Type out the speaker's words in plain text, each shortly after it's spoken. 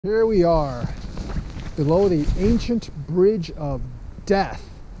Here we are, below the ancient bridge of death.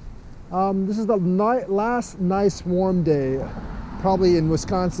 This is the last nice warm day, probably in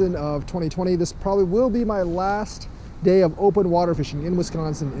Wisconsin of 2020. This probably will be my last day of open water fishing in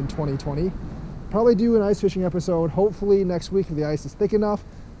Wisconsin in 2020. Probably do an ice fishing episode, hopefully next week if the ice is thick enough.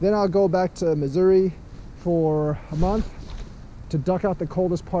 Then I'll go back to Missouri for a month to duck out the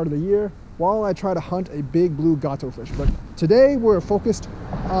coldest part of the year while I try to hunt a big blue gato fish. But today we're focused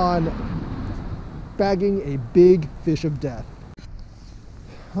on bagging a big fish of death.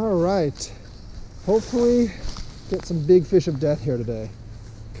 All right, hopefully get some big fish of death here today,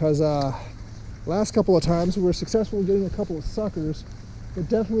 because last couple of times we were successful in getting a couple of suckers, but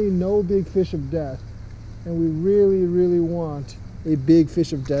definitely no big fish of death. And we really want a big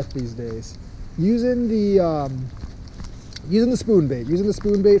fish of death these days. Using the spoon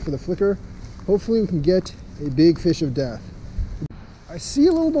bait for the flicker, hopefully we can get a big fish of death. I see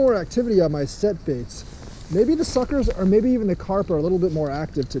a little more activity on my set baits. Maybe the suckers or maybe even the carp are a little bit more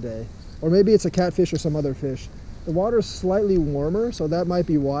active today. Or maybe it's a catfish or some other fish. The water is slightly warmer, so that might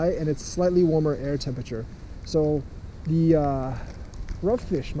be why, and it's slightly warmer air temperature. So the rough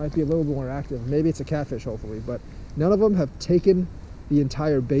fish might be a little more active. Maybe it's a catfish, hopefully, but none of them have taken the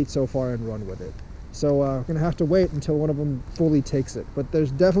entire bait so far and run with it. So we're gonna have to wait until one of them fully takes it. But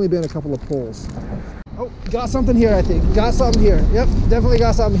there's definitely been a couple of pulls. Oh, got something here, I think. Got something here. Yep, definitely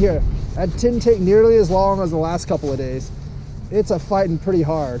got something here. That didn't take nearly as long as the last couple of days. It's a fighting pretty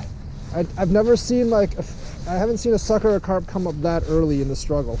hard. I've never seen I haven't seen a sucker or carp come up that early in the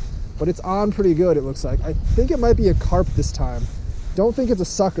struggle, but it's on pretty good, it looks like. I think it might be a carp this time. Don't think it's a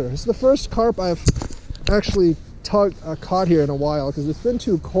sucker. It's the first carp I've actually caught here in a while, because it's been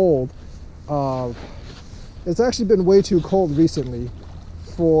too cold. It's actually been way too cold recently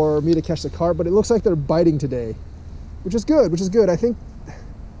for me to catch the carp, but it looks like they're biting today, which is good. I think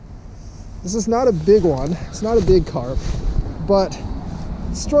this is not a big one. It's not a big carp, but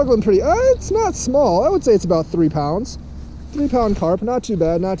it's struggling pretty. It's not small. I would say it's about 3 pounds. 3-pound carp, not too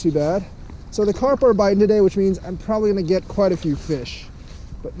bad, not too bad. So the carp are biting today, which means I'm probably gonna get quite a few fish.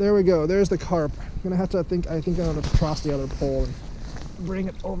 But there we go, there's the carp. I'm gonna have to, I think I'm gonna have to cross the other pole and bring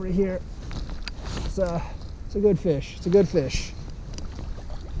it over here. It's a good fish, it's a good fish.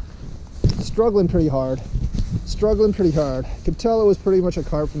 Struggling pretty hard. Could tell it was pretty much a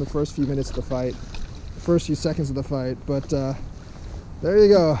carp from the first few minutes of the fight, the first few seconds of the fight, but there you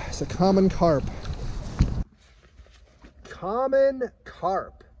go, it's a common carp. Common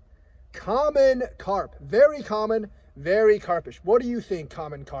carp. Very common, very carpish. What do you think,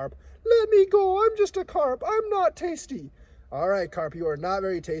 common carp? Let me go, I'm just a carp, I'm not tasty. All right, carp, you are not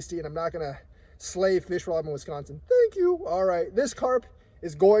very tasty, and I'm not gonna slay fish while I'm in Wisconsin. Thank you. All right, this carp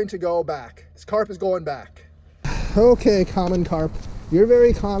is going to go back. This carp is going back. Okay, common carp. You're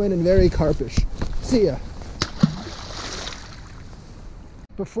very common and very carpish. See ya.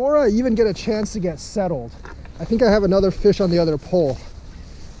 Before I even get a chance to get settled, I think I have another fish on the other pole.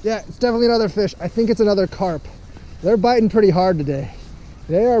 Yeah, it's definitely another fish. I think it's another carp. They're biting pretty hard today.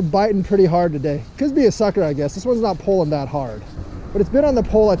 They are biting pretty hard today. Could be a sucker, I guess. This one's not pulling that hard, but it's been on the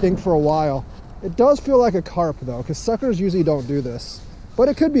pole, I think, for a while. It does feel like a carp though, because suckers usually don't do this. But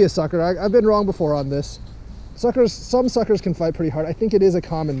it could be a sucker. I've been wrong before on this. Some suckers can fight pretty hard. I think it is a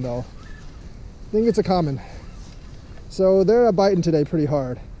common though. I think it's a common. So they're biting today pretty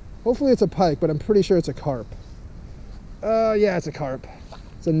hard. Hopefully it's a pike, but I'm pretty sure it's a carp. Yeah, it's a carp.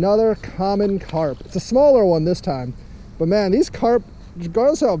 It's another common carp. It's a smaller one this time. But man, these carp,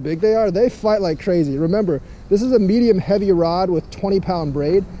 regardless of how big they are, they fight like crazy. Remember, this is a medium heavy rod with 20-pound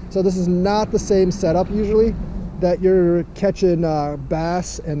braid. So this is not the same setup usually that you're catching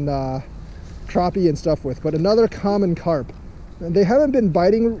bass and crappie and stuff with, but another common carp. And they haven't been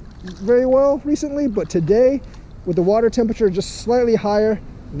biting very well recently, but today, with the water temperature just slightly higher,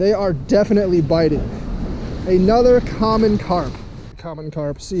 they are definitely biting. Another common carp. Common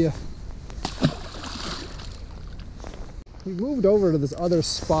carp, see ya. We moved over to this other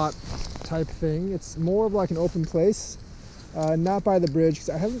spot type thing. It's more of like an open place, not by the bridge, because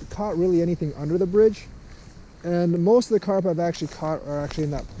I haven't caught really anything under the bridge. And most of the carp I've actually caught are actually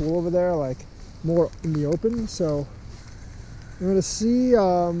in that pool over there, like more in the open. So I'm gonna see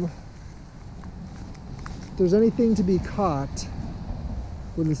if there's anything to be caught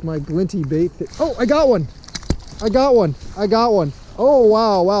with this my glinty bait thing. Oh, I got one. Oh,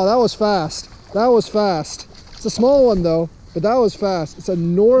 wow, that was fast. It's a small one though, but that was fast. It's a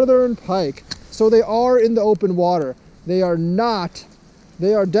northern pike. So they are in the open water. They are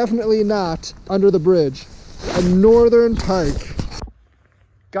definitely not under the bridge. A northern pike.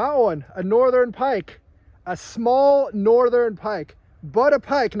 Got one, a northern pike. A small northern pike. but a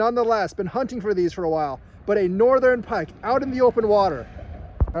pike nonetheless. Been hunting for these for a while, but a northern pike out in the open water.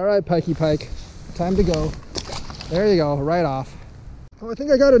 All right, pikey pike, time to go. There you go, right off. Oh, I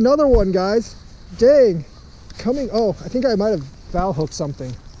think I got another one, guys. Dang, coming. Oh, I think I might have foul hooked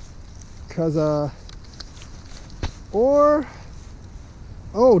something, cause oh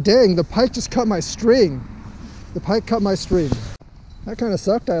dang, the pike just cut my string. The pike cut my string. That kind of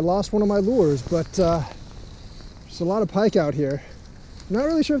sucked. I lost one of my lures, but there's a lot of pike out here. I'm not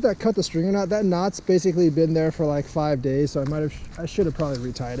really sure if that cut the string or not. That knot's basically been there for like 5 days, so I should have probably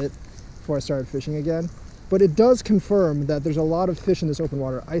retied it before I started fishing again. But it does confirm that there's a lot of fish in this open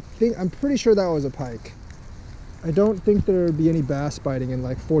water. I'm pretty sure that was a pike. I don't think there'd be any bass biting in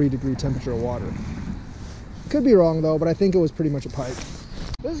like 40-degree temperature water. Could be wrong though, but I think it was pretty much a pike.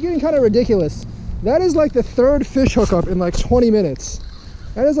 This is getting kind of ridiculous. That is like the third fish hookup in like 20 minutes.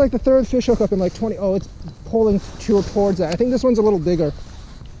 That is like the third fish hookup in like 20. Oh, it's pulling towards that. I think this one's a little bigger.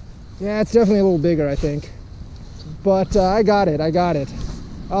 Yeah, it's definitely a little bigger, I think. But I got it.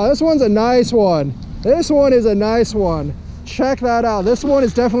 Oh, this one's a nice one. This one is a nice one. Check that out. This one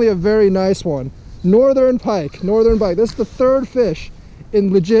is definitely a very nice one. Northern pike, northern pike. This is the third fish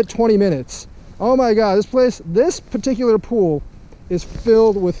in legit 20 minutes. Oh my God, this particular pool is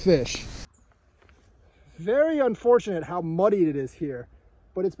filled with fish. Very unfortunate how muddied it is here,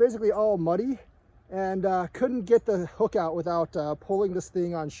 but it's basically all muddy, and couldn't get the hook out without pulling this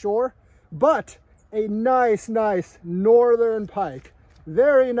thing on shore. But a nice northern pike.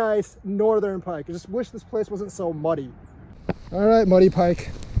 Very nice northern pike. I just wish this place wasn't so muddy. All right, muddy pike,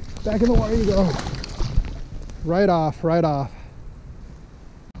 back in the water you go. Right off.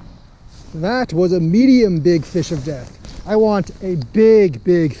 That was a medium big fish of death. I want a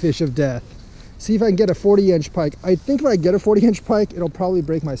big fish of death. See if I can get a 40-inch pike. I think if I get a 40-inch pike, it'll probably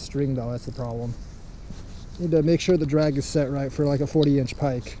break my string though. That's the problem. Need to make sure the drag is set right for like a 40-inch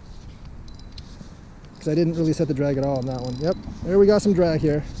pike, because I didn't really set the drag at all on that one. Yep, there we got some drag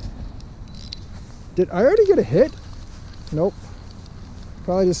here. Did I already get a hit? Nope.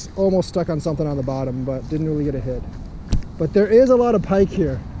 Probably just almost stuck on something on the bottom, but didn't really get a hit. But there is a lot of pike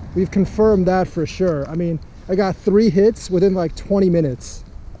here. We've confirmed that for sure. I mean, I got 3 hits within like 20 minutes.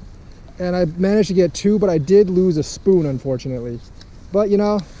 And I managed to get 2, but I did lose a spoon, unfortunately. But you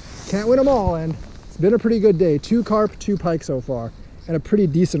know, can't win them all, and it's been a pretty good day. 2 carp, 2 pike so far, and a pretty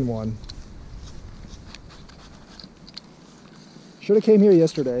decent one. Should have came here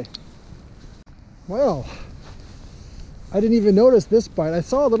yesterday. Well, I didn't even notice this bite. I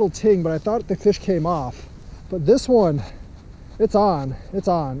saw a little ting, but I thought the fish came off. But this one, it's on.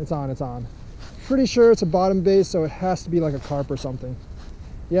 Pretty sure it's a bottom base, so it has to be like a carp or something.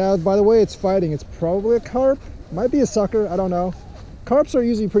 Yeah, by the way it's fighting, it's probably a carp. Might be a sucker, I don't know. Carps are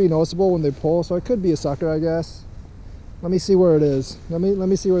usually pretty noticeable when they pull, so it could be a sucker, I guess. Let me see where it is. Let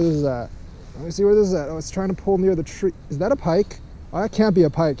me see where this is at. Oh, it's trying to pull near the tree. Is that a pike? Oh, that can't be a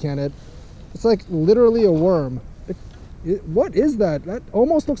pike, can it? It's like literally a worm. What is that? That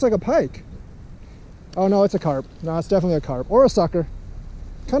almost looks like a pike. Oh no, it's a carp. No, it's definitely a carp or a sucker.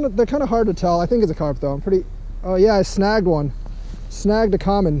 They're kind of hard to tell. I think it's a carp though. Oh yeah, I snagged one. Snagged a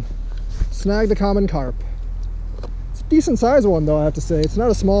common carp. It's a decent sized one though, I have to say. It's not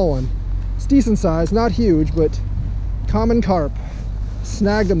a small one. It's decent size, not huge, but common carp.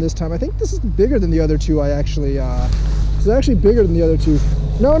 Snagged him this time. I think this is bigger than the other 2 I actually, it's actually bigger than the other 2.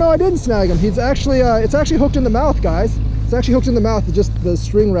 No, I didn't snag him. It's actually hooked in the mouth, guys. It's actually hooked in the mouth, just the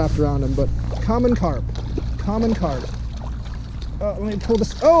string wrapped around him, but common carp. Let me pull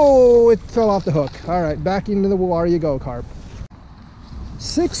this. Oh, it fell off the hook. All right, back into the water you go, carp.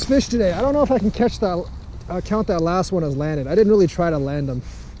 6 fish today. I don't know if I can catch that, count that last one as landed. I didn't really try to land him.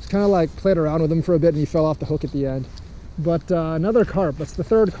 Just kind of like played around with him for a bit and he fell off the hook at the end. But another carp. That's the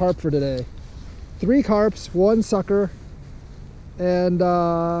 3rd carp for today. 3 carps, 1 sucker, and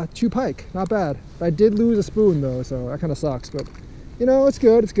 2 pike. Not bad. I did lose a spoon though, so that kind of sucks. But you know, it's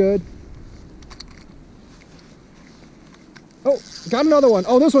good. Oh, got another one.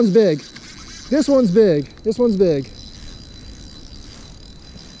 Oh, this one's big.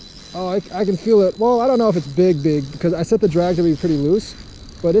 Oh, I can feel it. Well, I don't know if it's big, because I set the drag to be pretty loose,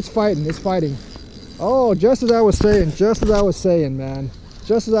 but it's fighting. Oh, just as I was saying, man.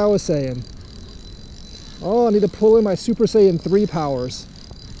 Oh, I need to pull in my Super Saiyan 3 powers.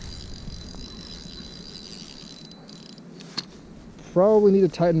 Probably need to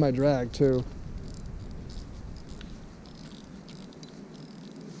tighten my drag, too.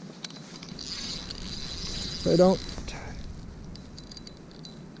 If I don't...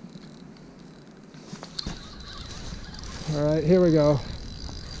 All right, here we go.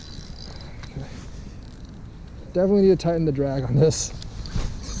 Okay. Definitely need to tighten the drag on this.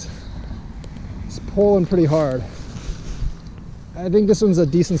 It's pulling pretty hard. I think this one's a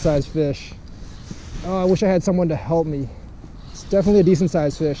decent sized fish. Oh, I wish I had someone to help me. It's definitely a decent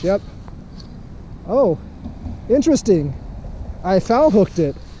sized fish, yep. Oh, interesting. I foul hooked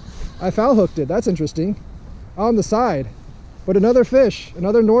it. That's interesting. On the side. But another fish,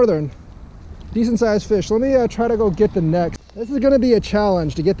 another northern. Decent sized fish. Let me try to go get the next. This is going to be a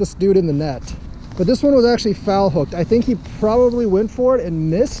challenge to get this dude in the net. But this one was actually foul hooked. I think he probably went for it and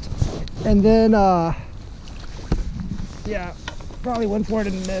missed. And then, yeah, probably went for it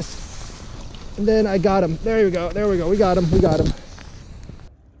and missed. And then I got him. There we go. We got him.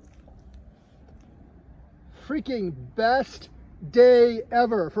 Freaking best day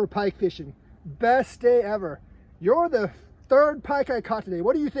ever for pike fishing. Best day ever. You're the third pike I caught today.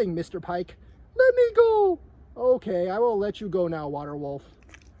 What do you think, Mr. Pike? Let me go. Okay, I will let you go now, water wolf.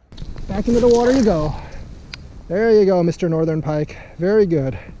 Back into the water you go. There you go, Mr. Northern Pike. Very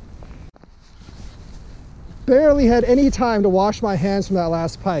good. Barely had any time to wash my hands from that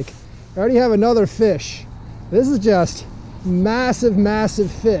last pike. I already have another fish. This is just massive, massive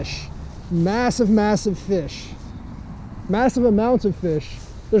fish. Massive, massive fish. Massive amounts of fish.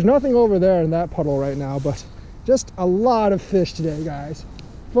 There's nothing over there in that puddle right now, but just a lot of fish today, guys.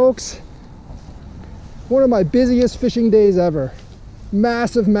 Folks, one of my busiest fishing days ever.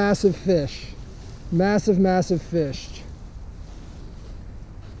 Massive, massive fish. Massive, massive fish.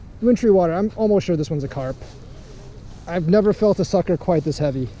 Wintry water. I'm almost sure this one's a carp. I've never felt a sucker quite this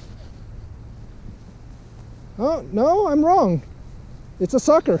heavy. Oh, no, I'm wrong. It's a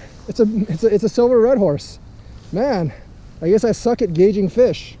sucker. It's a silver red horse. Man, I guess I suck at gauging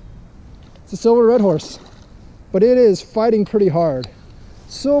fish. It's a silver red horse. But it is fighting pretty hard.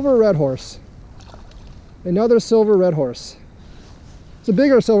 Silver red horse. Another silver red horse. It's a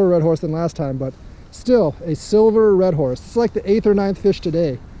bigger silver red horse than last time, but still a silver red horse. It's like the 8th or 9th fish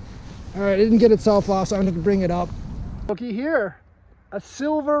today. All right, it didn't get itself off, so I'm going to bring it up. Looky here, a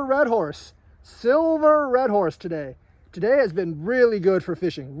silver red horse. Silver red horse today. Today has been really good for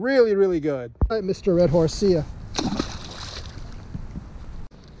fishing. Really, really good. All right, Mr. Red Horse, see ya.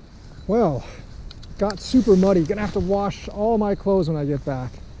 Well, got super muddy. Gonna have to wash all my clothes when I get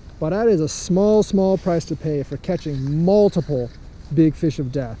back. But that is a small, small price to pay for catching multiple big fish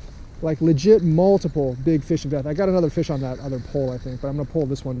of death. Like legit multiple big fish of death. I got another fish on that other pole, I think, but I'm gonna pull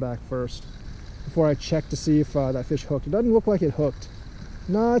this one back first before I check to see if that fish hooked. It doesn't look like it hooked.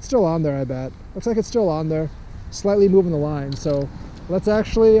 No, it's still on there, I bet. Looks like it's still on there. Slightly moving the line. So let's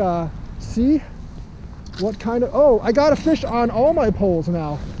actually see what kind of... Oh, I got a fish on all my poles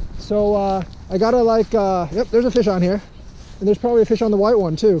now. So I gotta like... Yep, there's a fish on here. And there's probably a fish on the white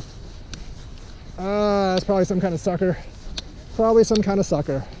one too. That's probably some kind of sucker. Probably some kind of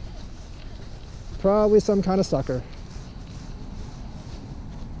sucker. Probably some kind of sucker.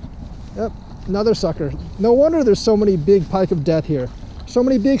 Yep, another sucker. No wonder there's so many big pike of death here. So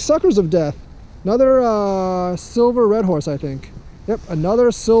many big suckers of death. Another silver red horse, I think. Yep,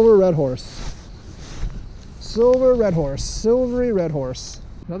 another silver red horse. Silver red horse. Silvery red horse.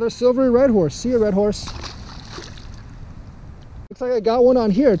 Another silvery red horse. See a red horse. Looks like I got one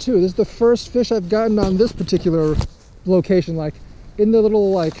on here too. This is the first fish I've gotten on this particular location, like in the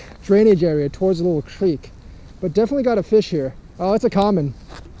little like drainage area towards the little creek. But definitely got a fish here. Oh, it's a common.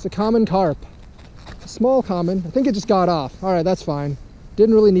 It's a common carp. A small common. I think it just got off. All right, that's fine.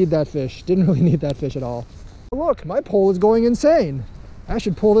 Didn't really need that fish. Didn't really need that fish at all. Look, my pole is going insane. I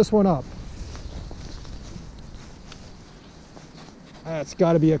should pull this one up. That's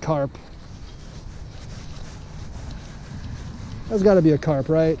got to be a carp. That's got to be a carp,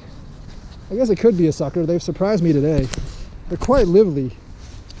 right? I guess it could be a sucker. They've surprised me today. They're quite lively.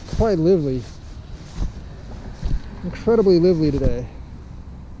 Quite lively. Incredibly lively today.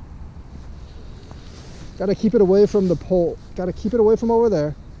 Got to keep it away from the pole. Got to keep it away from over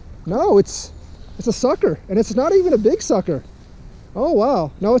there. No, it's a sucker, and it's not even a big sucker. Oh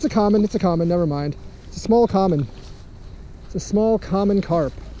wow! No, it's a common. It's a common. Never mind. It's a small common. It's a small common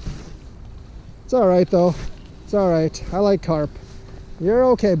carp. It's all right though. It's all right. I like carp. You're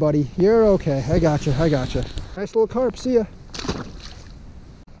okay, buddy. You're okay. I gotcha. I gotcha. Nice little carp. See ya.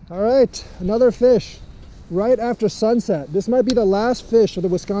 All right, another fish. Right after sunset. This might be the last fish of the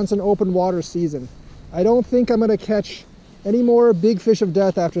Wisconsin open water season. I don't think I'm going to catch any more big fish of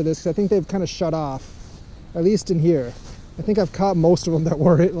death after this, because I think they've kind of shut off, at least in here. I think I've caught most of them that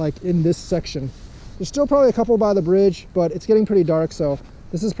were like in this section. There's still probably a couple by the bridge, but it's getting pretty dark, so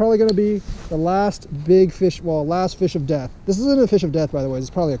this is probably going to be the last big fish, well, last fish of death. This isn't a fish of death, by the way. It's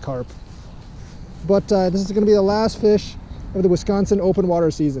probably a carp. But this is going to be the last fish of the Wisconsin open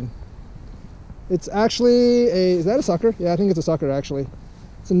water season. It's actually is that a sucker? Yeah, I think it's a sucker actually.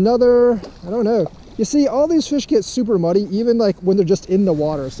 It's another, I don't know. You see, all these fish get super muddy, even like when they're just in the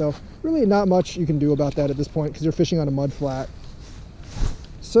water. So really not much you can do about that at this point because you're fishing on a mud flat.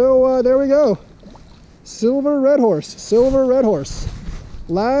 So there we go. Silver red horse, silver red horse.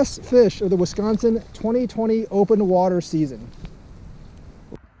 Last fish of the Wisconsin 2020 open water season.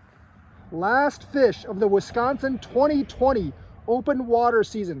 Last fish of the Wisconsin 2020 open water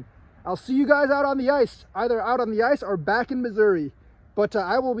season. I'll see you guys out on the ice, either out on the ice or back in Missouri. But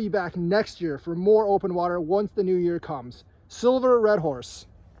I will be back next year for more open water once the new year comes. Silver red horse.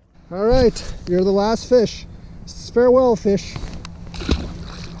 All right, you're the last fish. Farewell, fish.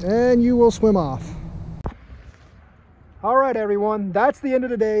 And you will swim off. All right, everyone, that's the end of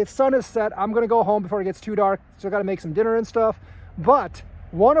the day. The sun is set. I'm gonna go home before it gets too dark. So I gotta make some dinner and stuff. But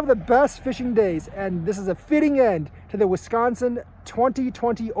one of the best fishing days, and this is a fitting end to the Wisconsin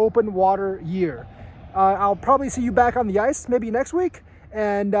 2020 open water year. I'll probably see you back on the ice maybe next week,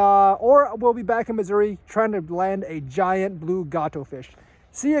 and or we'll be back in Missouri trying to land a giant blue gato fish.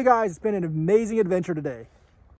 See you guys. It's been an amazing adventure today.